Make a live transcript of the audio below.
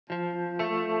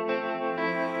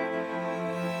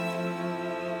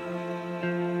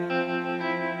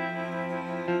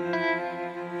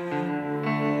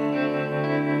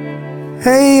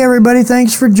Hey everybody,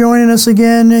 thanks for joining us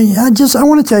again. I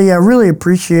want to tell you, I really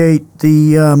appreciate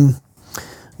the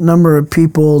number of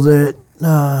people that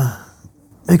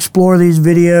explore these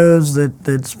videos,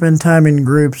 that spend time in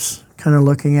groups, kind of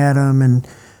looking at them, and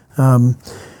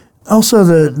also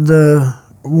the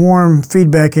warm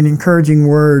feedback and encouraging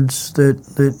words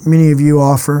that many of you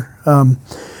offer.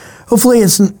 Hopefully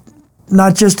it's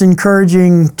not just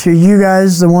encouraging to you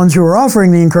guys, the ones who are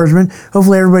offering the encouragement.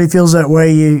 Hopefully everybody feels that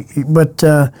way, but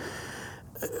I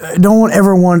don't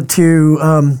ever want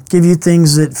to give you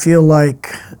things that feel like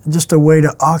just a way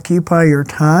to occupy your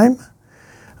time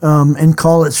and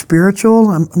call it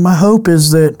spiritual. My hope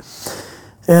is that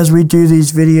as we do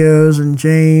these videos, and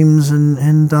James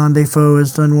and Don Defoe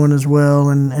has done one as well,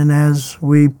 and as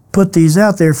we put these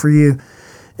out there for you,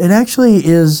 it actually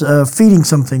is feeding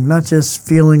something, not just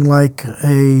feeling like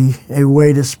a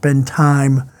way to spend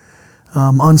time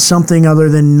on something other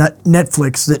than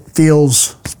Netflix that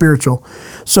feels spiritual.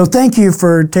 So thank you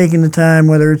for taking the time,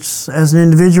 whether it's as an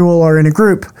individual or in a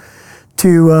group,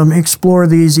 to explore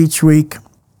these each week.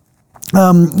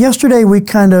 Yesterday we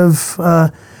kind of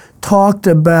talked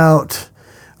about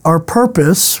our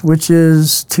purpose, which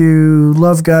is to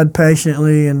love God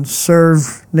passionately and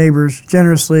serve neighbors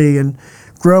generously and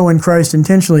grow in Christ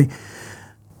intentionally,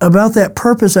 about that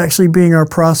purpose actually being our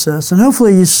process. And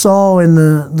hopefully you saw in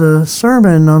the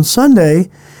sermon on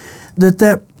Sunday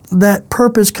that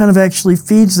purpose kind of actually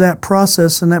feeds that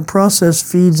process, and that process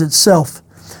feeds itself.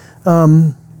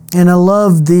 And I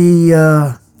love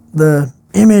the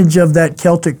image of that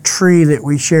Celtic tree that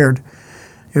we shared,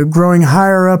 growing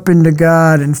higher up into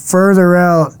God and further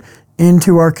out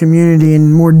into our community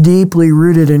and more deeply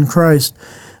rooted in Christ.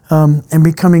 And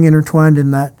becoming intertwined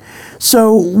in that.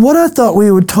 So what I thought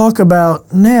we would talk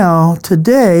about now,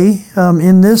 today,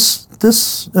 in this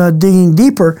digging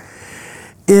deeper,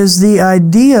 is the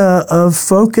idea of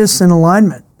focus and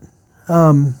alignment.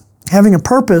 Having a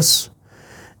purpose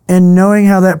and knowing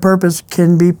how that purpose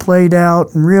can be played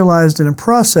out and realized in a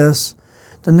process,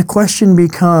 then the question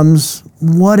becomes,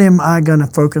 what am I going to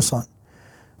focus on?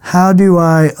 How do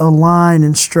I align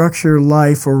and structure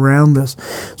life around this?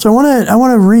 So I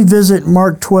want to revisit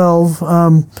Mark 12,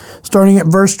 starting at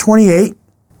verse 28.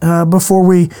 Before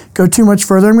we go too much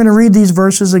further, I'm going to read these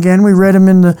verses again. We read them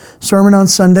in the sermon on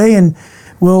Sunday, and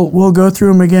we'll go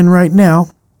through them again right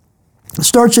now. It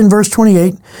starts in verse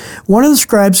 28. One of the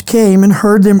scribes came and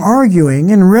heard them arguing,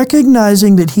 and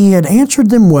recognizing that he had answered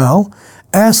them well,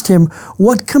 asked him,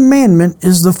 "What commandment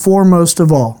is the foremost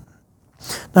of all?"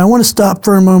 Now I want to stop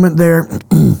for a moment there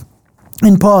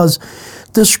and pause.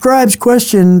 The scribe's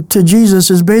question to Jesus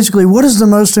is basically, what is the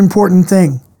most important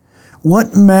thing?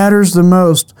 What matters the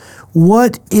most?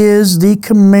 What is the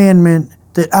commandment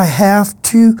that I have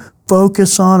to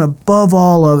focus on above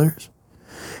all others?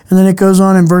 And then it goes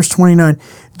on in verse 29.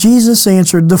 Jesus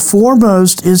answered, "The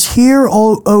foremost is, hear,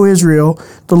 O Israel,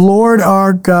 the Lord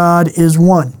our God is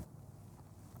one.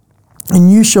 And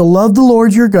you shall love the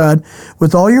Lord your God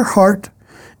with all your heart,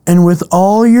 and with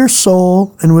all your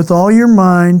soul, and with all your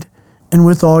mind, and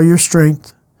with all your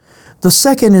strength. The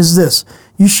second is this,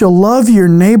 you shall love your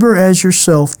neighbor as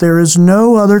yourself. There is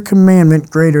no other commandment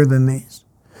greater than these."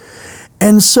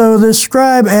 And so the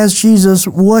scribe asked Jesus,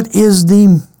 what is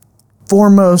the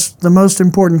foremost, the most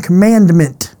important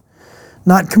commandment?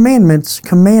 Not commandments,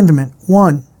 commandment,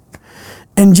 one.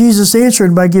 And Jesus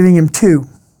answered by giving him two.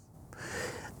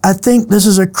 I think this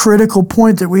is a critical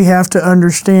point that we have to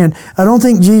understand. I don't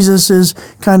think Jesus is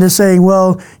kind of saying,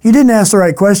 well, you didn't ask the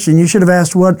right question. You should have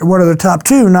asked what are the top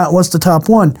two, not what's the top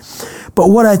one.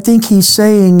 But what I think he's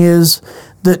saying is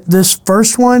that this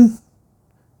first one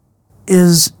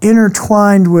is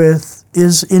intertwined with,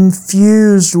 is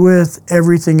infused with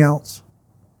everything else.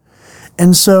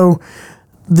 And so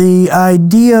the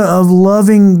idea of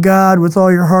loving God with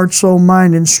all your heart, soul,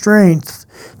 mind, and strength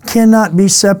cannot be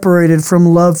separated from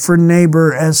love for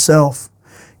neighbor as self.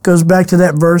 It goes back to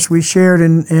that verse we shared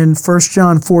in 1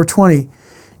 John 4:20.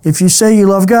 If you say you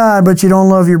love God, but you don't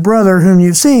love your brother whom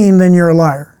you've seen, then you're a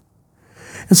liar.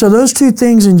 And so those two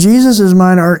things in Jesus'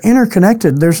 mind are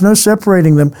interconnected. There's no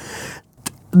separating them.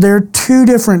 They're two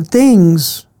different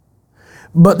things,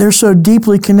 but they're so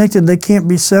deeply connected they can't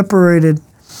be separated.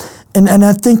 And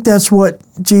I think that's what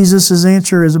Jesus'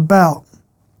 answer is about.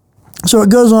 So it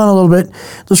goes on a little bit.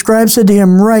 The scribe said to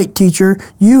him, "Right, teacher,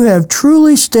 you have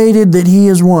truly stated that he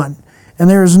is one, and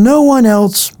there is no one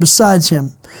else besides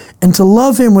him. And to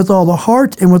love him with all the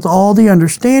heart and with all the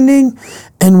understanding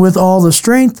and with all the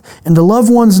strength, and to love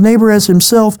one's neighbor as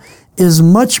himself is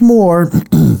much more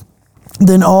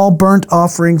than all burnt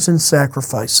offerings and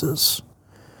sacrifices."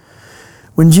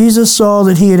 When Jesus saw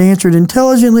that he had answered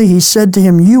intelligently, he said to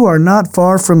him, "You are not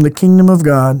far from the kingdom of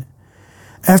God."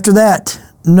 After that,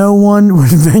 no one would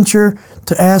venture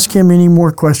to ask him any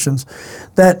more questions.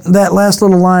 That last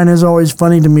little line is always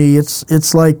funny to me.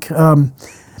 It's like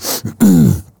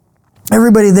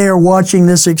everybody there watching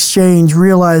this exchange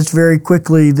realized very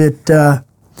quickly that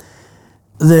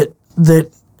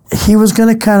he was going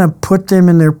to kind of put them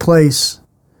in their place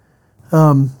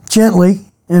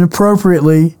gently and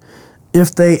appropriately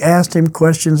if they asked him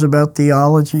questions about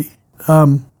theology.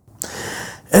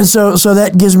 And so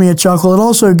that gives me a chuckle. It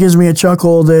also gives me a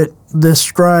chuckle that the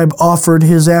scribe offered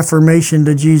his affirmation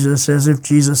to Jesus as if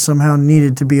Jesus somehow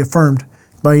needed to be affirmed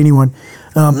by anyone.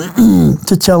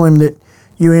 To tell him that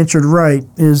you answered right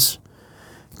is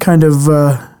kind of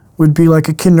would be like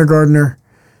a kindergartner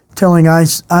telling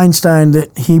Einstein that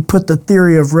he put the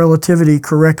theory of relativity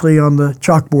correctly on the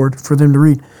chalkboard for them to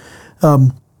read.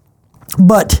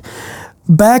 But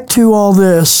back to all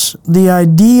this, the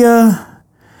idea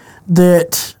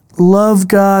that love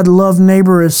God, love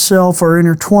neighbor as self are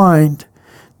intertwined,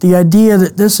 the idea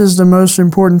that this is the most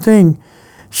important thing,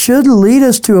 should lead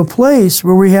us to a place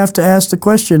where we have to ask the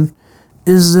question,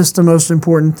 is this the most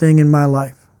important thing in my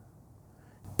life?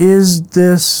 Is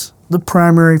this the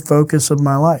primary focus of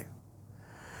my life?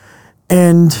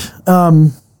 And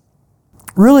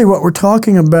really what we're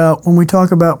talking about when we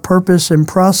talk about purpose and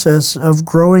process of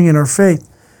growing in our faith,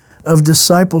 of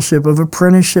discipleship, of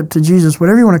apprenticeship to Jesus,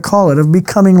 whatever you want to call it, of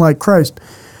becoming like Christ,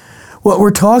 what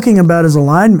we're talking about is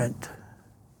alignment.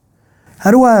 How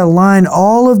do I align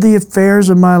all of the affairs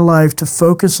of my life to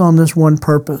focus on this one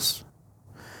purpose?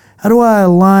 How do I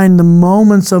align the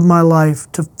moments of my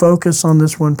life to focus on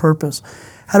this one purpose?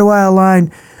 How do I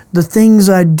align the things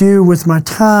I do with my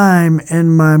time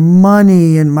and my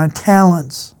money and my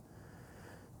talents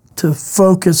to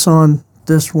focus on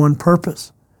this one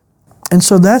purpose? And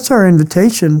so that's our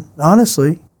invitation,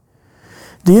 honestly.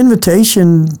 The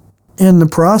invitation in the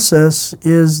process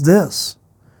is this.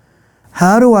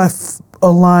 How do I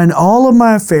align all of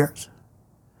my affairs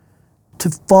to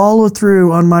follow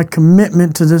through on my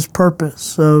commitment to this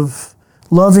purpose of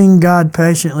loving God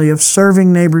passionately, of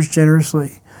serving neighbors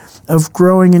generously, of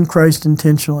growing in Christ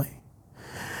intentionally?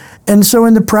 And so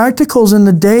in the practicals, in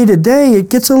the day-to-day, it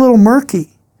gets a little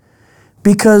murky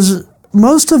because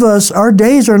most of us, our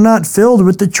days are not filled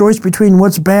with the choice between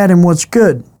what's bad and what's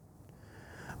good.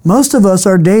 Most of us,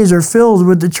 our days are filled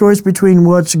with the choice between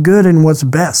what's good and what's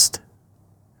best.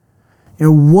 You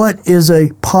know, what is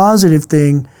a positive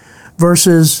thing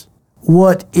versus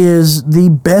what is the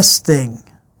best thing?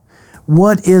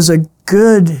 What is a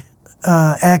good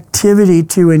activity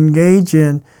to engage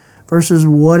in versus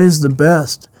what is the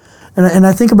best? And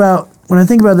I think about, when I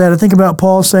think about that, I think about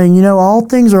Paul saying, you know, all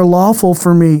things are lawful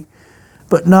for me,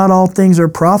 but not all things are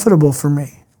profitable for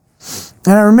me.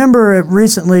 And I remember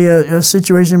recently a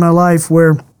situation in my life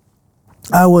where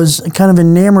I was kind of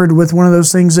enamored with one of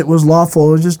those things that was lawful.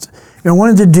 It was just, I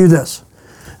wanted to do this.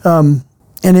 And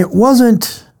it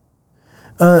wasn't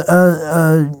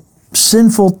a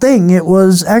sinful thing. It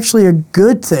was actually a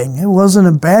good thing. It wasn't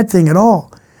a bad thing at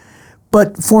all.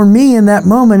 But for me in that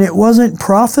moment, it wasn't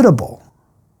profitable.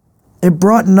 It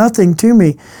brought nothing to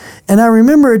me. And I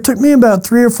remember it took me about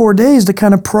 3 or 4 days to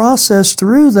kind of process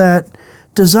through that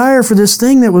desire for this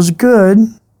thing that was good,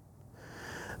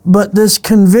 but this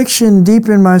conviction deep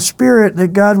in my spirit that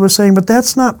God was saying, but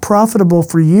that's not profitable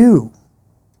for you.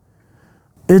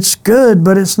 It's good,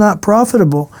 but it's not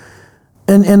profitable.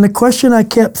 And the question I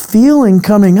kept feeling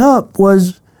coming up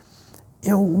was, you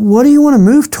know, what do you want to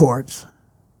move towards?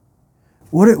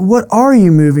 What are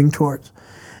you moving towards?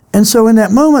 And so in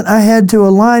that moment, I had to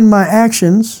align my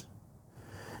actions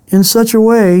in such a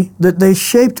way that they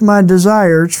shaped my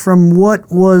desires from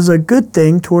what was a good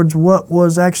thing towards what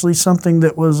was actually something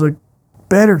that was a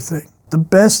better thing, the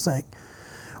best thing.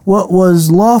 What was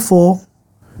lawful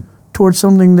towards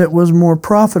something that was more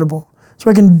profitable. So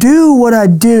I can do what I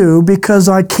do because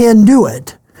I can do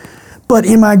it. But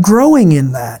am I growing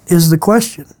in that is the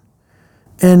question.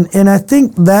 And I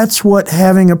think that's what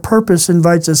having a purpose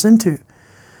invites us into.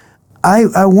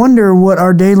 I wonder what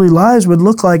our daily lives would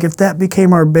look like if that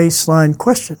became our baseline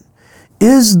question.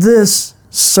 Is this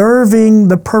serving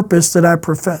the purpose that I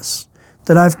profess,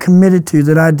 that I've committed to,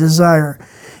 that I desire?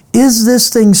 Is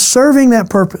this thing serving that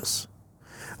purpose?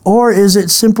 Or is it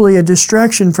simply a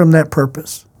distraction from that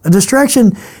purpose? A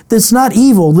distraction that's not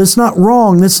evil, that's not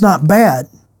wrong, that's not bad.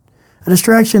 A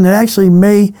distraction that actually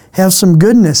may have some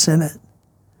goodness in it,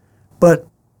 but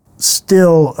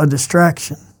still a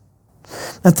distraction.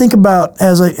 Now think about,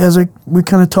 as we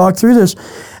kind of talk through this,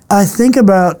 I think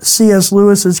about C.S.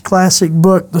 Lewis's classic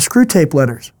book, The Screwtape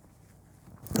Letters.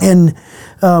 And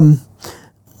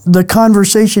the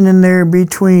conversation in there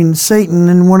between Satan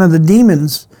and one of the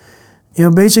demons,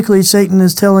 basically Satan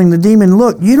is telling the demon,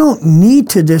 look, you don't need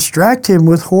to distract him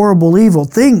with horrible, evil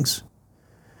things.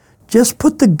 Just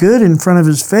put the good in front of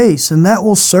his face, and that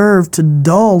will serve to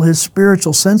dull his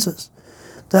spiritual senses.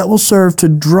 That will serve to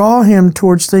draw him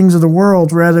towards things of the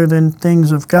world rather than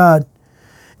things of God.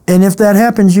 And if that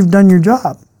happens, you've done your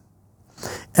job.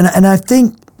 And I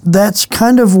think that's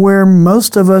kind of where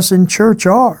most of us in church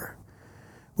are.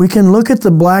 We can look at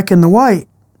the black and the white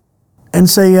and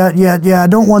say, yeah, I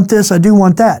don't want this, I do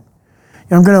want that.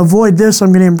 I'm going to avoid this,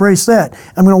 I'm going to embrace that.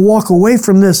 I'm going to walk away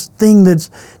from this thing that's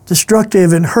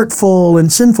destructive and hurtful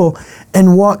and sinful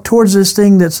and walk towards this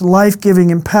thing that's life-giving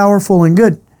and powerful and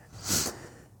good.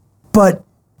 But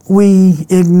we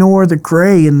ignore the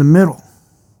gray in the middle.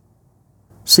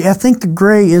 See, I think the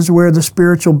gray is where the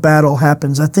spiritual battle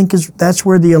happens. I think that's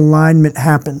where the alignment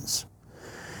happens.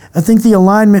 I think the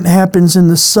alignment happens in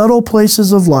the subtle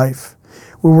places of life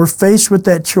where we're faced with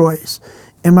that choice.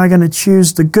 Am I going to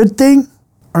choose the good thing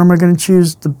or am I going to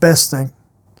choose the best thing?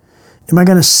 Am I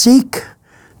going to seek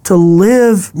to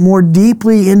live more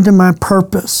deeply into my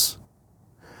purpose?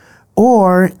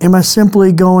 Or am I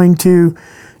simply going to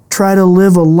try to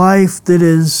live a life that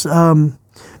is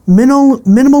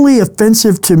minimally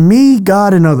offensive to me,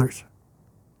 God, and others?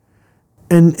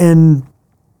 And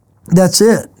that's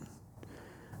it.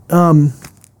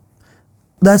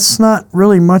 That's not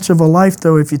really much of a life,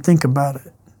 though, if you think about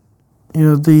it.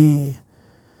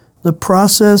 The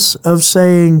process of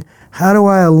saying, how do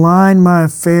I align my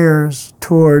affairs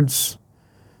towards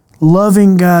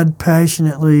loving God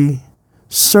passionately,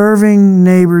 serving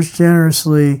neighbors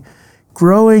generously,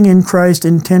 growing in Christ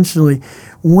intentionally.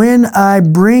 When I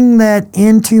bring that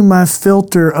into my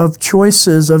filter of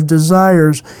choices, of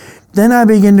desires, then I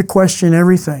begin to question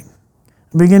everything.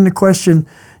 I begin to question,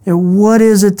 what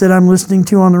is it that I'm listening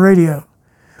to on the radio?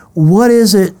 What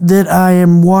is it that I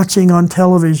am watching on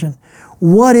television?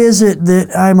 What is it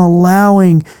that I'm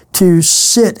allowing to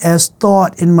sit as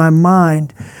thought in my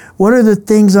mind? What are the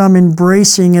things I'm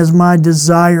embracing as my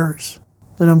desires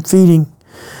that I'm feeding?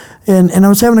 And I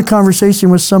was having a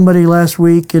conversation with somebody last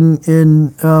week, and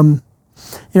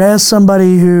as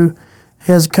somebody who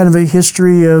has kind of a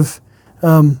history of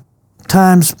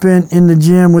time spent in the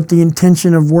gym with the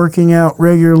intention of working out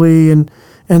regularly, and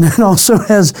then also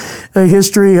has a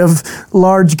history of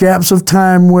large gaps of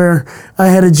time where I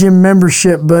had a gym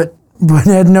membership but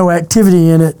had no activity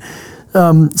in it.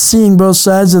 Seeing both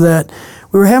sides of that,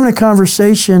 we were having a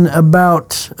conversation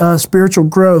about spiritual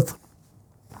growth.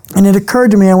 And it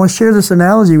occurred to me, I want to share this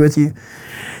analogy with you.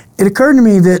 It occurred to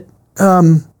me that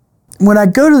when I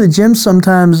go to the gym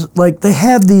sometimes, like they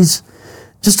have these,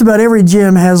 just about every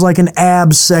gym has like an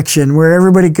abs section where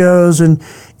everybody goes and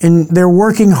they're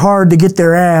working hard to get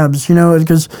their abs,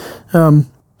 because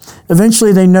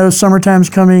eventually they know summertime's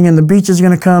coming and the beach is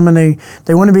going to come, and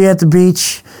they want to be at the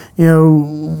beach,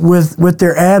 with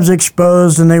their abs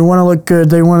exposed, and they want to look good.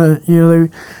 They want to,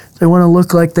 they want to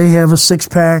look like they have a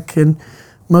six-pack, and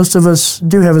most of us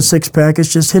do have a six-pack.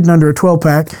 It's just hidden under a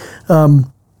 12-pack.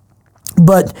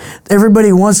 But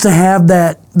everybody wants to have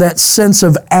that sense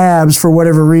of abs for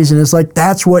whatever reason. It's like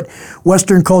that's what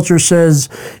Western culture says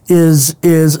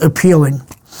is appealing.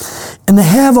 And they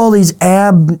have all these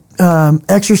ab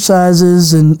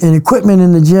exercises and equipment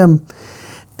in the gym.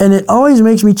 And it always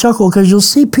makes me chuckle because you'll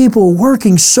see people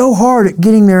working so hard at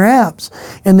getting their abs.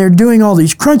 And they're doing all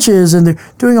these crunches and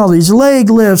they're doing all these leg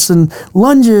lifts and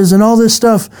lunges and all this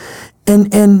stuff.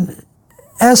 And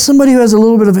as somebody who has a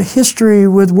little bit of a history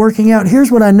with working out,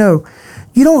 here's what I know.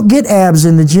 You don't get abs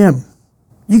in the gym.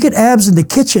 You get abs in the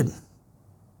kitchen.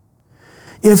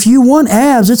 If you want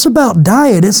abs, it's about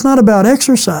diet. It's not about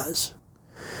exercise.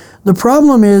 The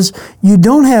problem is you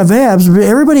don't have abs, but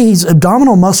everybody's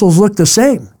abdominal muscles look the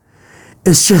same.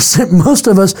 It's just that most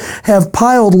of us have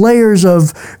piled layers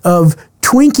of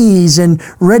Twinkies and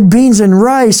red beans and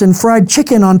rice and fried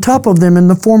chicken on top of them in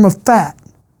the form of fat.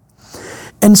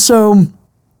 And so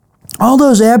all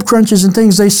those ab crunches and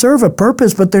things, they serve a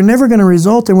purpose, but they're never going to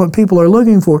result in what people are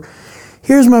looking for.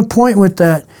 Here's my point with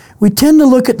that. We tend to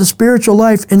look at the spiritual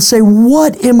life and say,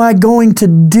 what am I going to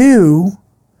do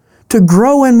to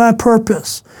grow in my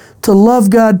purpose, to love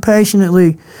God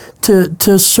passionately,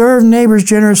 to serve neighbors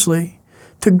generously,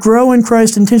 to grow in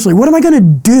Christ intentionally? What am I going to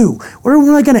do? What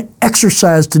am I going to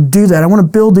exercise to do that? I want to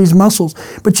build these muscles.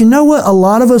 But you know what a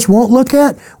lot of us won't look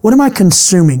at? What am I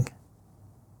consuming?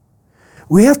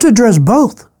 We have to address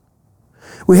both.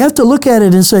 We have to look at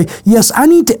it and say, yes, I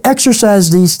need to exercise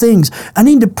these things. I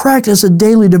need to practice a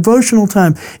daily devotional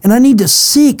time. And I need to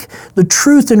seek the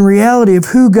truth and reality of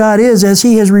who God is as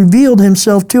He has revealed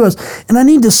Himself to us. And I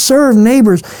need to serve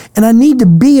neighbors. And I need to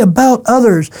be about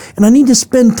others. And I need to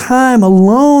spend time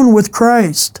alone with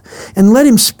Christ and let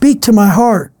Him speak to my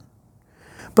heart.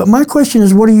 But my question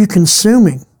is, what are you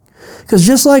consuming? Because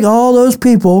just like all those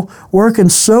people working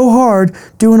so hard,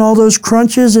 doing all those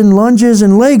crunches and lunges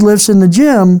and leg lifts in the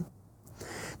gym,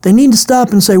 they need to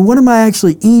stop and say, what am I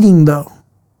actually eating though?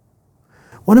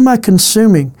 What am I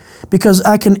consuming? Because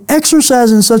I can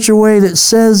exercise in such a way that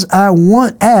says I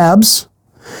want abs,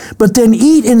 but then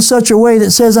eat in such a way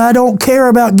that says I don't care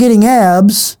about getting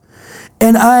abs,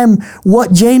 and I'm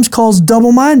what James calls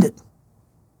double-minded.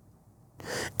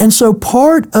 And so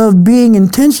part of being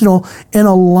intentional and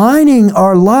aligning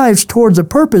our lives towards a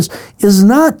purpose is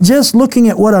not just looking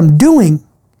at what I'm doing,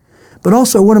 but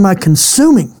also what am I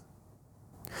consuming?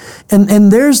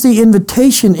 And there's the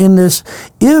invitation in this.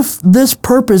 If this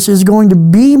purpose is going to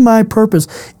be my purpose,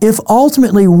 if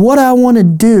ultimately what I want to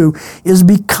do is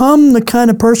become the kind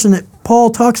of person that Paul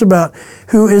talks about,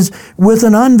 who is with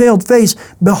an unveiled face,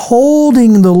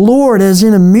 beholding the Lord as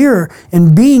in a mirror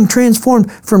and being transformed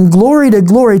from glory to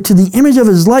glory to the image of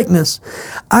His likeness,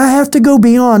 I have to go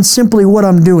beyond simply what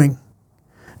I'm doing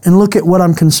and look at what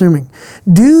I'm consuming.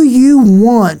 Do you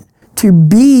want to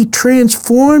be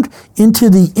transformed into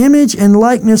the image and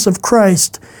likeness of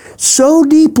Christ so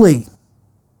deeply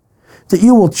that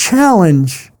you will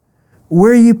challenge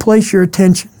where you place your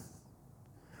attention,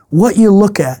 what you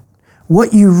look at,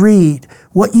 what you read,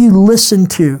 what you listen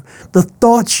to, the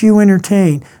thoughts you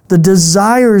entertain, the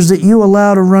desires that you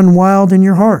allow to run wild in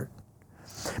your heart?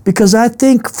 Because I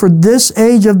think for this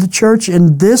age of the church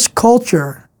and this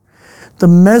culture, the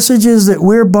messages that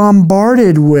we're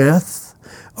bombarded with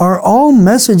are all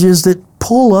messages that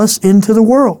pull us into the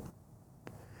world.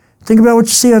 Think about what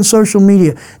you see on social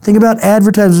media. Think about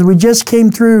advertisements. We just came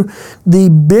through the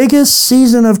biggest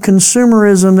season of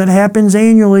consumerism that happens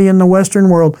annually in the Western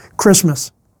world,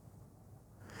 Christmas.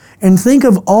 And think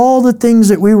of all the things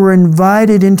that we were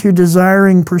invited into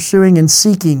desiring, pursuing, and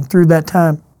seeking through that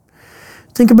time.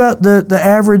 Think about the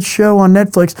average show on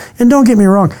Netflix. And don't get me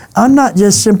wrong, I'm not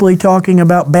just simply talking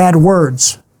about bad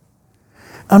words.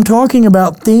 I'm talking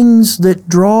about things that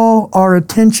draw our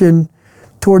attention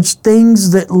towards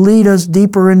things that lead us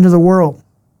deeper into the world.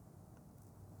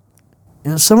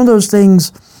 You know, some of those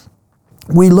things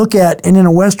we look at, and in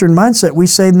a Western mindset, we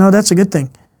say, no, that's a good thing.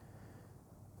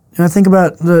 And I think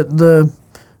about the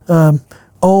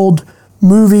old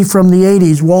movie from the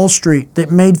 80s, Wall Street,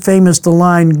 that made famous the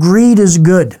line, greed is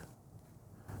good.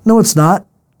 No, it's not.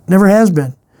 Never has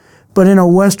been. But in a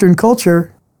Western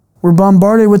culture, we're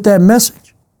bombarded with that message.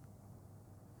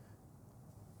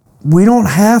 We don't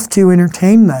have to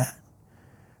entertain that.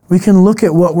 We can look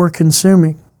at what we're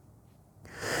consuming.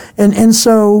 And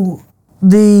so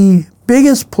the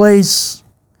biggest place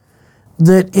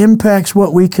that impacts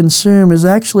what we consume is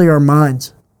actually our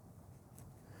minds.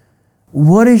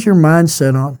 What is your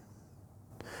mindset on?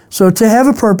 So to have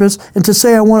a purpose and to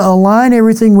say I want to align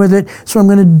everything with it, so I'm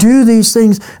going to do these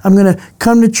things. I'm going to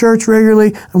come to church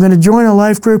regularly. I'm going to join a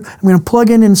life group. I'm going to plug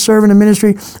in and serve in a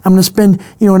ministry. I'm going to spend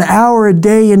an hour a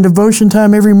day in devotion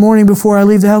time every morning before I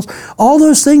leave the house. All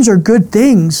those things are good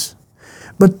things,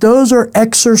 but those are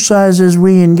exercises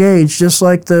we engage, just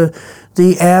like the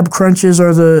ab crunches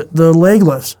or the leg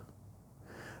lifts.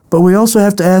 But we also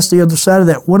have to ask the other side of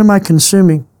that. What am I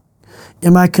consuming?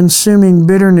 Am I consuming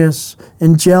bitterness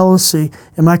and jealousy?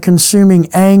 Am I consuming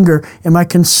anger? Am I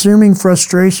consuming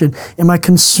frustration? Am I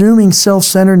consuming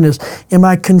self-centeredness? Am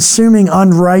I consuming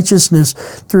unrighteousness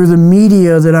through the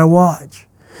media that I watch?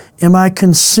 Am I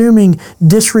consuming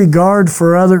disregard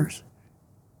for others?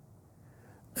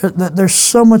 There's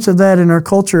so much of that in our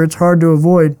culture, it's hard to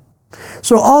avoid.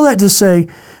 So all that to say,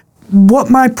 what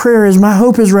my prayer is, my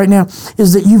hope is right now,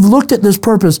 is that you've looked at this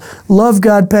purpose, love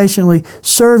God passionately,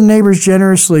 serve neighbors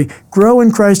generously, grow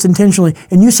in Christ intentionally,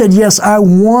 and you said, yes, I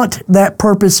want that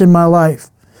purpose in my life.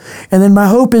 And then my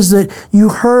hope is that you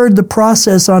heard the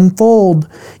process unfold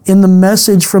in the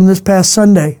message from this past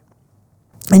Sunday.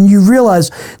 And you realize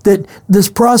that this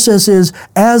process is,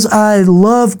 as I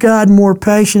love God more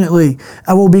passionately,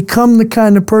 I will become the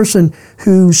kind of person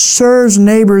who serves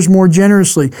neighbors more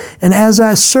generously. And as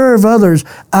I serve others,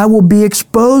 I will be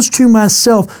exposed to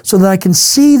myself so that I can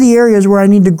see the areas where I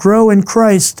need to grow in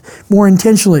Christ more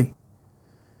intentionally.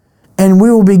 And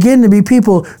we will begin to be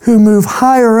people who move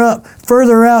higher up,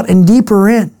 further out, and deeper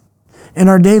in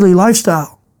our daily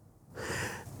lifestyle.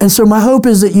 And so my hope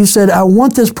is that you said, I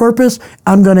want this purpose.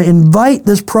 I'm going to invite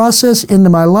this process into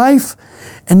my life.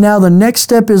 And now the next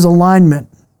step is alignment.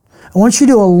 I want you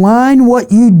to align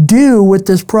what you do with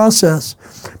this process.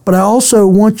 But I also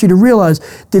want you to realize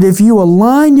that if you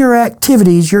align your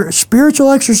activities, your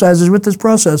spiritual exercises with this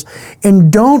process,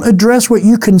 and don't address what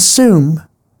you consume,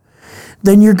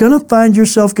 then you're going to find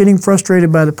yourself getting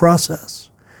frustrated by the process.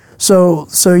 So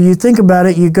you think about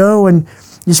it, you go and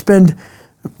you spend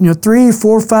 3,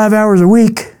 4, 5 hours a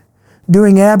week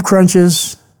doing ab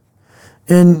crunches,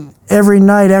 and every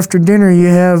night after dinner you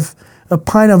have a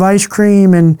pint of ice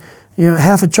cream and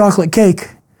half a chocolate cake.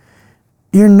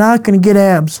 You're not going to get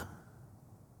abs.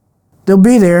 They'll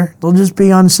be there. They'll just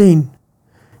be unseen.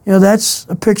 That's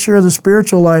a picture of the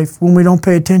spiritual life when we don't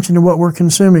pay attention to what we're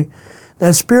consuming.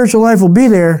 That spiritual life will be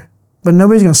there, but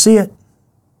nobody's going to see it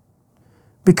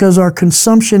because our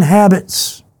consumption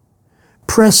habits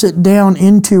press it down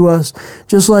into us.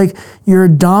 Just like your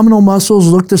abdominal muscles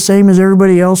look the same as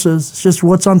everybody else's. It's just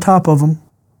what's on top of them.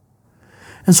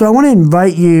 And so I want to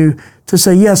invite you to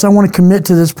say, yes, I want to commit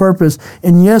to this purpose.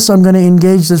 And yes, I'm going to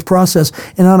engage this process.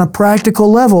 And on a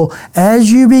practical level,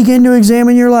 as you begin to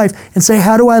examine your life and say,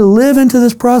 how do I live into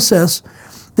this process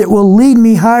that will lead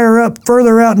me higher up,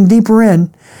 further out, and deeper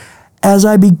in? As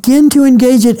I begin to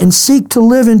engage it and seek to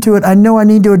live into it, I know I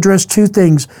need to address two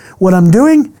things: what I'm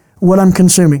doing, what I'm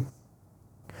consuming.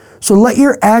 So let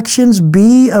your actions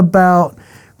be about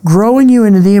growing you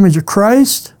into the image of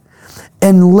Christ,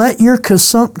 and let your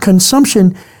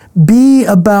consumption be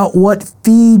about what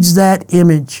feeds that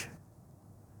image,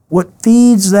 what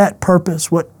feeds that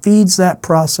purpose, what feeds that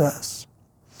process.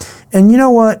 And you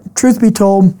know what? Truth be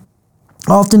told,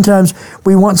 oftentimes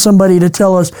we want somebody to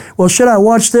tell us, well, should I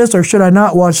watch this or should I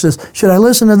not watch this? Should I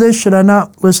listen to this? Should I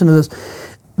not listen to this?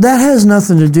 That has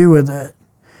nothing to do with it.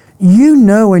 You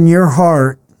know in your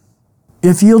heart,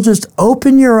 if you'll just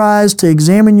open your eyes to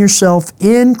examine yourself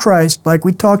in Christ, like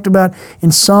we talked about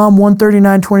in Psalm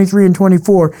 139, 23, and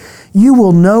 24, you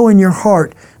will know in your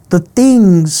heart the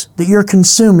things that you're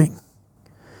consuming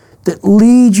that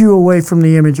lead you away from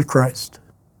the image of Christ.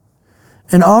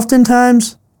 And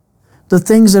oftentimes, the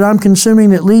things that I'm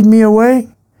consuming that lead me away,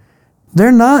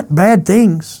 they're not bad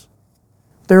things.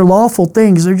 They're lawful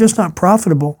things. They're just not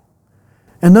profitable.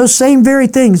 And those same very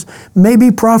things may be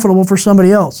profitable for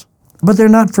somebody else, but they're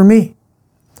not for me.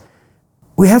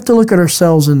 We have to look at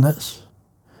ourselves in this,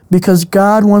 because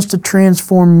God wants to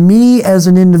transform me as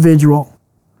an individual.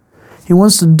 He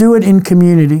wants to do it in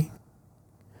community.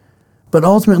 But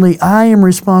ultimately, I am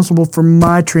responsible for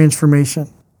my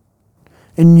transformation.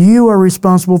 And you are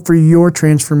responsible for your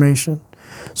transformation.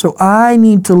 So I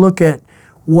need to look at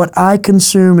what I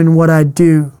consume and what I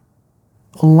do,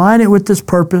 align it with this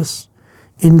purpose,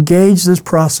 engage this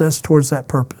process towards that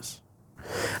purpose.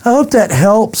 I hope that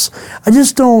helps. I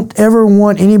just don't ever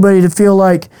want anybody to feel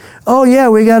like, oh yeah,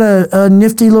 we got a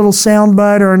nifty little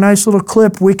soundbite or a nice little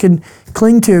clip we can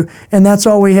cling to, and that's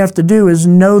all we have to do is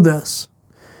know this.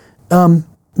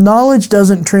 Knowledge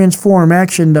doesn't transform,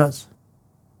 action does.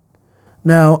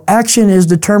 Now, action is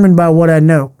determined by what I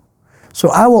know. So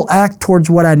I will act towards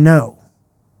what I know.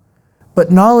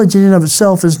 But knowledge in and of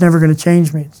itself is never going to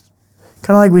change me.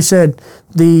 Kind of like we said,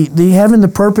 the having the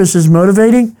purpose is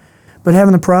motivating, but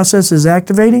having the process is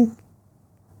activating.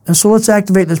 And so let's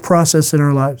activate this process in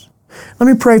our lives.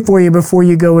 Let me pray for you before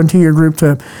you go into your group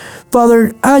time.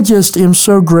 Father, I just am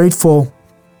so grateful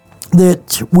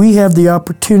that we have the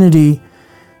opportunity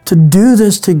to do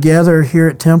this together here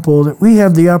at Temple, that we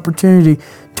have the opportunity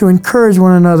to encourage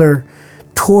one another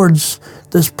towards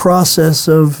this process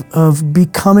of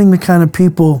becoming the kind of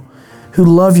people who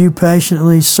love you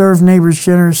passionately, serve neighbors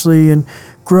generously, and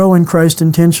grow in Christ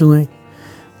intentionally.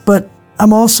 But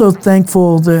I'm also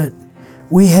thankful that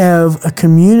we have a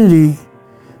community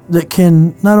that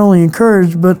can not only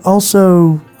encourage, but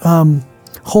also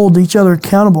hold each other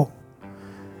accountable.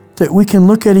 That we can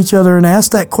look at each other and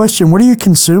ask that question, what are you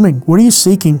consuming? What are you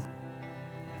seeking?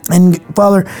 And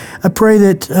Father, I pray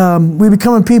that we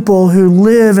become a people who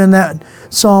live in that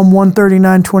Psalm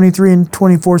 139, 23, and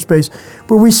 24 space,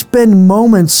 where we spend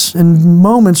moments and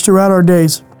moments throughout our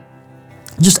days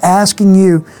just asking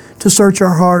you to search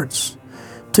our hearts,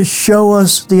 to show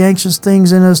us the anxious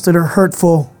things in us that are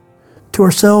hurtful to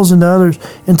ourselves and to others,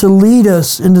 and to lead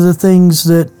us into the things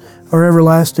that are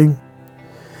everlasting.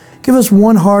 Give us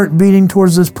one heart beating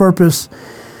towards this purpose.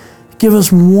 Give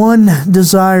us one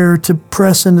desire to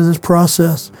press into this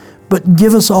process, but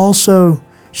give us also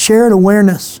shared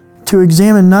awareness to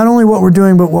examine not only what we're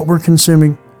doing, but what we're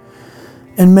consuming.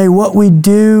 And may what we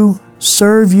do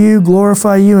serve you,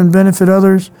 glorify you, and benefit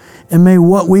others. And may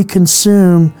what we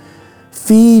consume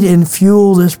feed and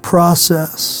fuel this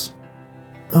process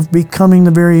of becoming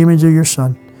the very image of your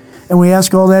Son. And we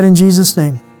ask all that in Jesus'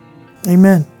 name.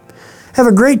 Amen. Have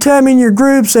a great time in your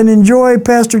groups and enjoy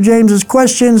Pastor James's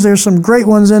questions. There's some great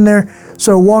ones in there,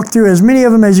 so walk through as many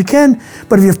of them as you can.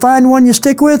 But if you find one you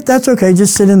stick with, that's okay.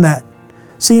 Just sit in that.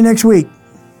 See you next week.